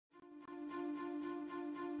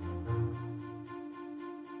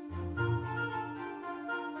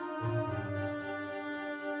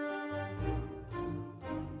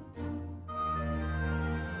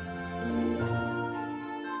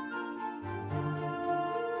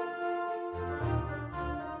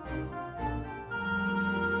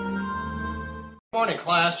Morning,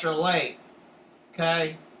 class, you're late.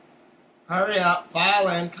 Okay? Hurry up, file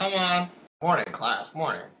in, come on. Morning, class,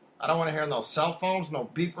 morning. I don't want to hear no cell phones,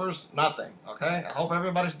 no beepers, nothing, okay? I hope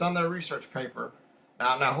everybody's done their research paper.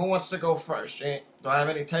 Now, who wants to go first? Do I have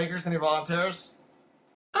any takers, any volunteers?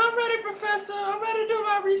 I'm ready, Professor. I'm ready to do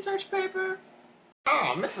my research paper.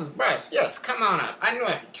 Oh, Mrs. Bress, yes, come on up. I knew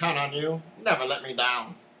I could count on you. You never let me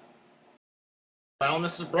down. Well,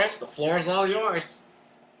 Mrs. Bress, the floor is all yours.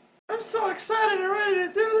 I'm so excited and ready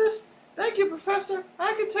to do this. Thank you, Professor.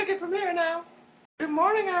 I can take it from here now. Good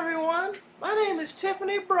morning, everyone. My name is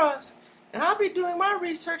Tiffany Bruss, and I'll be doing my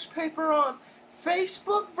research paper on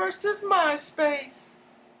Facebook versus MySpace.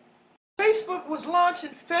 Facebook was launched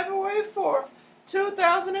in February 4th,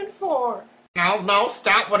 2004. No,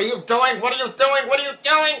 stop. What are you doing? What are you doing? What are you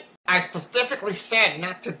doing? I specifically said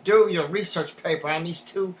not to do your research paper on these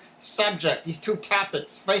two subjects, these two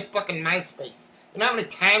topics, Facebook and MySpace. You know how many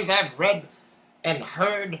times I've read and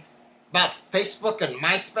heard about Facebook and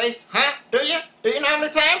MySpace? Huh? Do you? Do you know how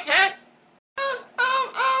many times, huh?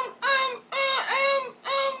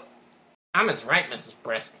 Is right, Mrs.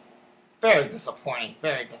 Brisk. Very disappointing,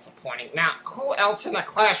 very disappointing. Now, who else in the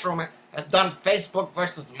classroom has done Facebook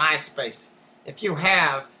versus MySpace? If you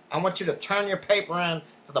have, I want you to turn your paper in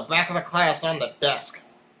to the back of the class on the desk.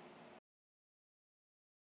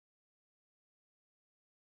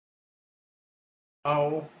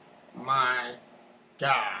 Oh my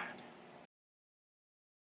God.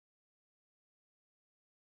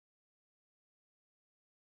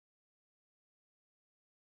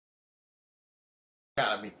 You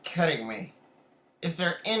gotta be kidding me. Is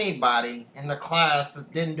there anybody in the class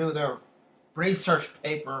that didn't do their research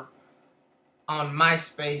paper on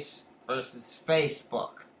MySpace versus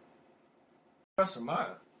Facebook? Professor, my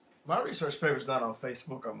research paper's not on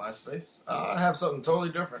Facebook or MySpace. I have something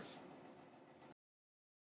totally different.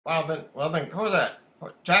 Well then, who's that?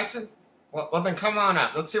 What, Jackson? Well then, come on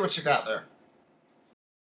up. Let's see what you got there.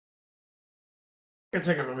 I can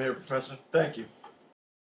take it from here, Professor. Thank you.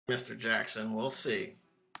 Mr. Jackson, we'll see.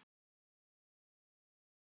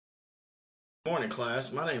 Morning,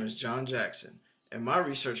 class. My name is John Jackson, and my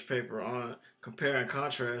research paper on compare and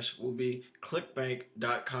contrast will be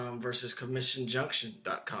clickbank.com versus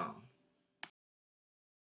commissionjunction.com.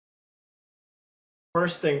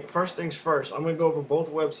 First things first, I'm going to go over both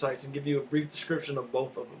websites and give you a brief description of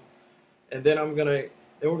both of them. And then we're going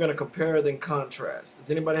to compare then contrast. Does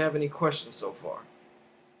anybody have any questions so far?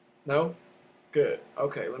 No? Good.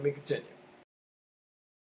 Okay, let me continue.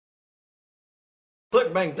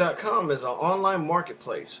 ClickBank.com is an online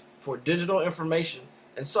marketplace for digital information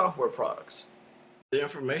and software products. The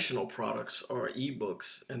informational products are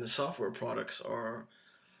ebooks, and the software products are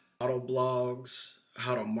auto blogs,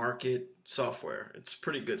 how to market software. It's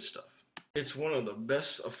pretty good stuff. It's one of the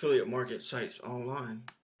best affiliate market sites online.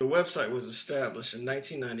 The website was established in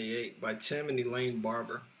 1998 by Tim and Elaine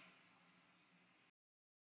Barber.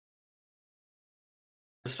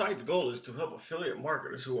 The site's goal is to help affiliate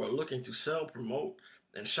marketers who are looking to sell, promote,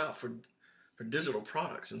 and shop for digital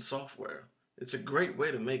products and software. It's a great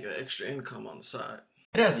way to make an extra income on the side.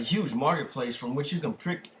 It has a huge marketplace from which you can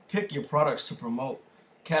pick your products to promote.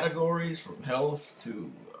 Categories from health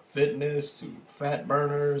to fitness to fat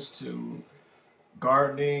burners to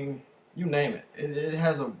gardening, you name it. It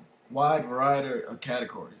has a wide variety of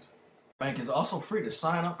categories. Bank is also free to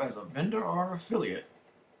sign up as a vendor or affiliate.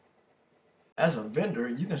 As a vendor,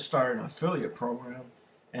 you can start an affiliate program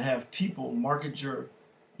and have people market your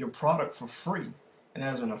product for free. And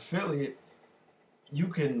as an affiliate, you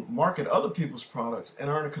can market other people's products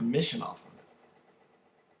and earn a commission off of it.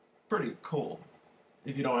 Pretty cool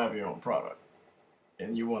if you don't have your own product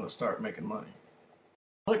and you want to start making money.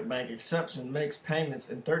 ClickBank accepts and makes payments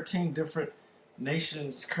in 13 different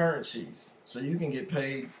nations' currencies, so you can get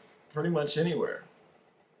paid pretty much anywhere.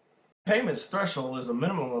 Payments threshold is a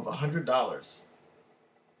minimum of $100.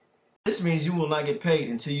 This means you will not get paid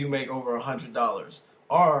until you make over $100.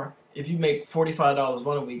 Or if you make $45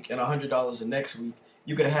 one week and $100 the next week,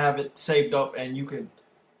 you could have it saved up and you could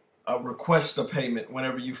request a payment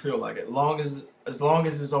whenever you feel like it, as long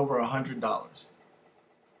as it's over $100.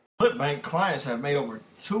 ClickBank clients have made over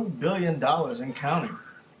 $2 billion and counting.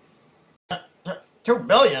 $2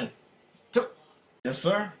 billion? Yes,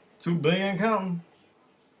 sir. $2 billion counting.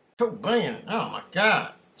 $2 billion? Oh my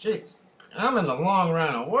God. Jeez. I'm in the long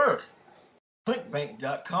run of work.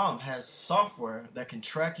 ClickBank.com has software that can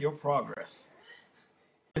track your progress.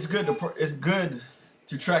 It's good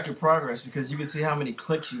to track your progress because you can see how many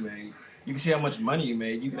clicks you made. You can see how much money you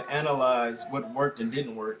made. You can analyze what worked and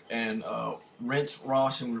didn't work and rinse,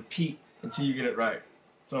 wash, and repeat until you get it right.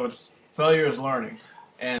 So failure is learning.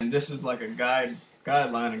 and this is like a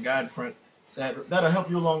guideline, a guide print that'll help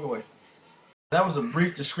you along the way. That was a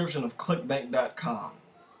brief description of ClickBank.com.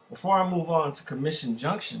 Before I move on to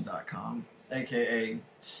CommissionJunction.com, aka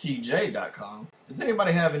CJ.com, does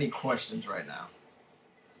anybody have any questions right now?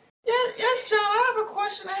 Yes, John, I have a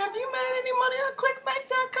question. Have you made any money on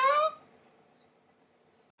ClickBank.com?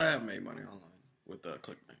 I have made money online with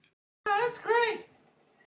ClickBank. Oh, that's great.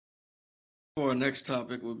 For our next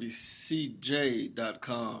topic will be CJ.com.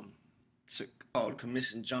 It's called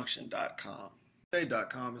CommissionJunction.com.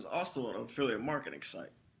 CJ.com is also an affiliate marketing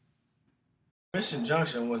site. Commission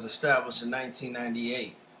Junction was established in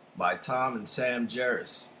 1998 by Tom and Sam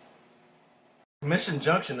Jarris. Commission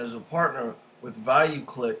Junction is a partner with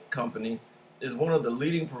ValueClick Company, is one of the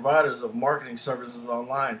leading providers of marketing services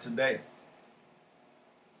online today.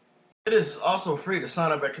 It is also free to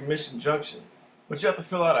sign up at Commission Junction, but you have to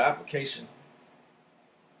fill out an application.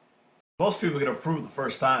 Most people get approved the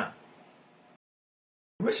first time.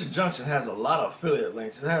 Commission Junction has a lot of affiliate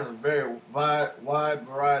links. It has a very wide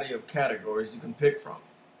variety of categories you can pick from.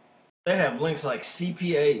 They have links like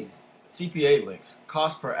CPA links,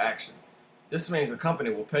 cost per action. This means a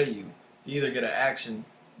company will pay you to either get an action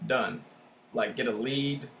done, like get a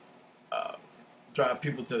lead, drive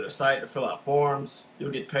people to their site to fill out forms.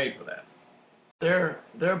 You'll get paid for that.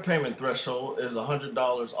 Their payment threshold is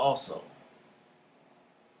 $100 also.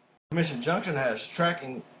 Commission Junction has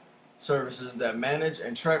tracking services that manage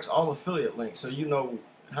and tracks all affiliate links so you know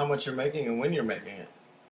how much you're making and when you're making it.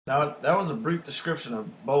 Now, that was a brief description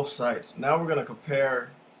of both sites. Now we're going to compare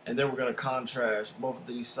and then we're going to contrast both of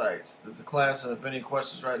these sites. Does the class have any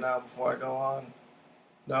questions right now before I go on?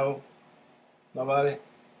 No? Nobody?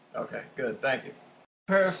 Okay, good. Thank you.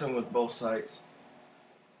 Comparison with both sites.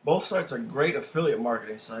 Both sites are great affiliate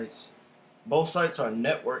marketing sites. Both sites are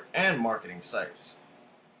network and marketing sites.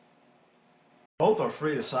 Both are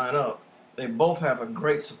free to sign up. They both have a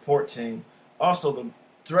great support team. Also, the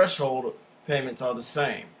threshold payments are the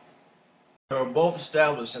same. They were both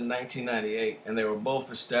established in 1998, and they were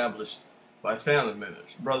both established by family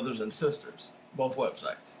members, brothers and sisters, both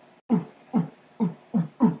websites.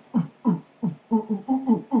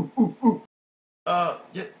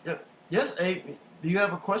 Yes, Abe, do you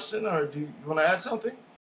have a question, or do you want to add something?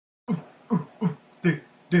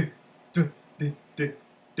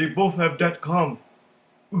 They both have .com.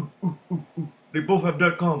 They both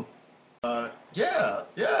have .com.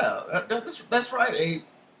 That's right, Abe.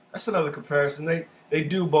 That's another comparison. They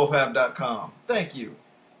do both have .com. Thank you.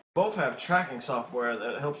 Both have tracking software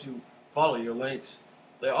that helps you follow your links.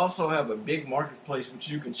 They also have a big marketplace which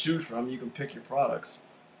you can choose from. You can pick your products.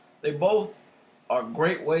 They both are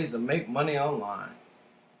great ways to make money online.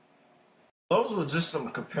 Those were just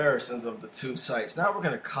some comparisons of the two sites. Now we're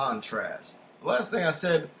going to contrast. The last thing I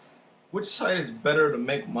said, which site is better to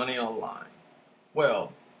make money online?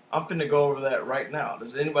 Well, I'm finna go over that right now.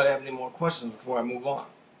 Does anybody have any more questions before I move on?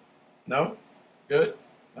 No? Good?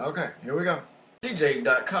 Okay, here we go.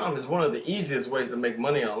 CJ.com is one of the easiest ways to make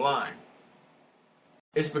money online.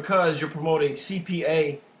 It's because you're promoting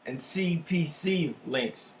CPA and CPC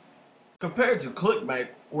links compared to ClickBank,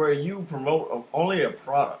 where you promote only a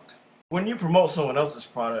product. When you promote someone else's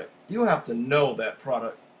product, you have to know that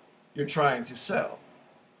product you're trying to sell.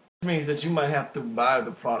 Which means that you might have to buy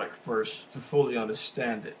the product first to fully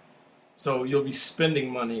understand it. So you'll be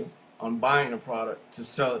spending money on buying the product to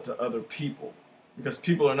sell it to other people, because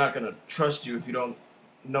people are not going to trust you if you don't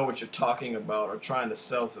know what you're talking about or trying to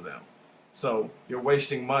sell to them. So you're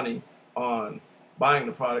wasting money on buying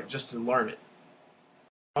the product just to learn it.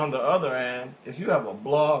 On the other hand, if you have a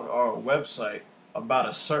blog or a website about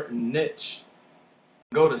a certain niche,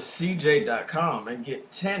 go to CJ.com and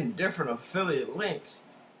get 10 different affiliate links,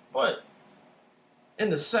 but in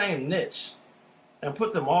the same niche, and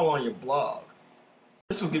put them all on your blog.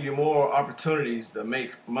 This will give you more opportunities to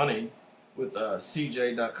make money with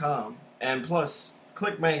CJ.com. And plus,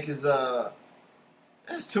 ClickBank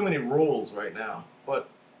has too many rules right now. But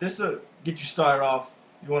this will get you started off.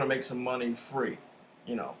 You want to make some money free.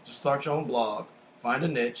 You know, just start your own blog, find a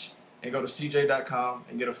niche, and go to CJ.com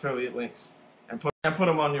and get affiliate links, and put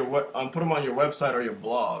them on your website or your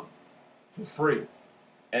blog for free.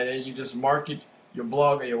 And then you just market your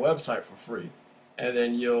blog or your website for free, and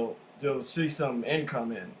then you'll see some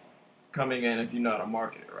income coming in if you know how to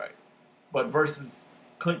market it right. But versus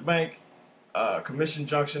ClickBank, Commission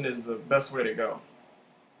Junction is the best way to go.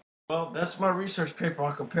 Well, that's my research paper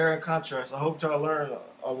on compare and contrast. I hope y'all learned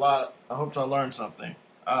a lot. I hope y'all learned something.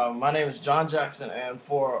 My name is John Jackson, and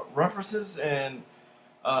for references and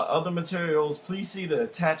other materials, please see the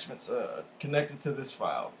attachments connected to this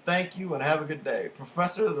file. Thank you and have a good day.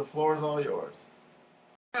 Professor, the floor is all yours.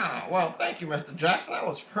 Oh, well, thank you, Mr. Jackson. That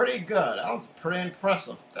was pretty good. That was pretty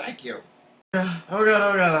impressive. Thank you. Oh god,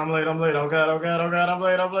 oh god, I'm late, I'm late, oh god, oh god, oh god, I'm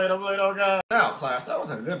late, I'm late, I'm late, oh god. Now, class, that was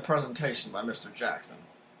a good presentation by Mr. Jackson.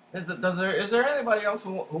 Is there anybody else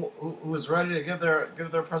who is ready to give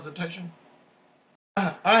their presentation?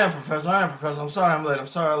 I am, Professor. I am, Professor. I'm sorry I'm late. I'm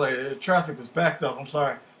sorry I'm late. Traffic was backed up. I'm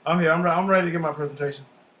sorry. I'm here. I'm ready to give my presentation.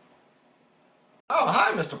 Oh,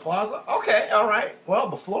 hi, Mr. Plaza. Okay, all right. Well,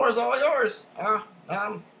 the floor is all yours.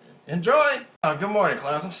 Enjoy. Good morning,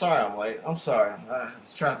 class. I'm sorry I'm late. I'm sorry.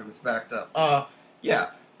 This traffic was backed up.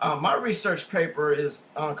 Yeah. My research paper is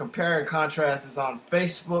on compare and contrast is on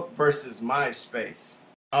Facebook versus MySpace.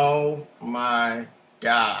 Oh my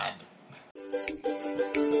God.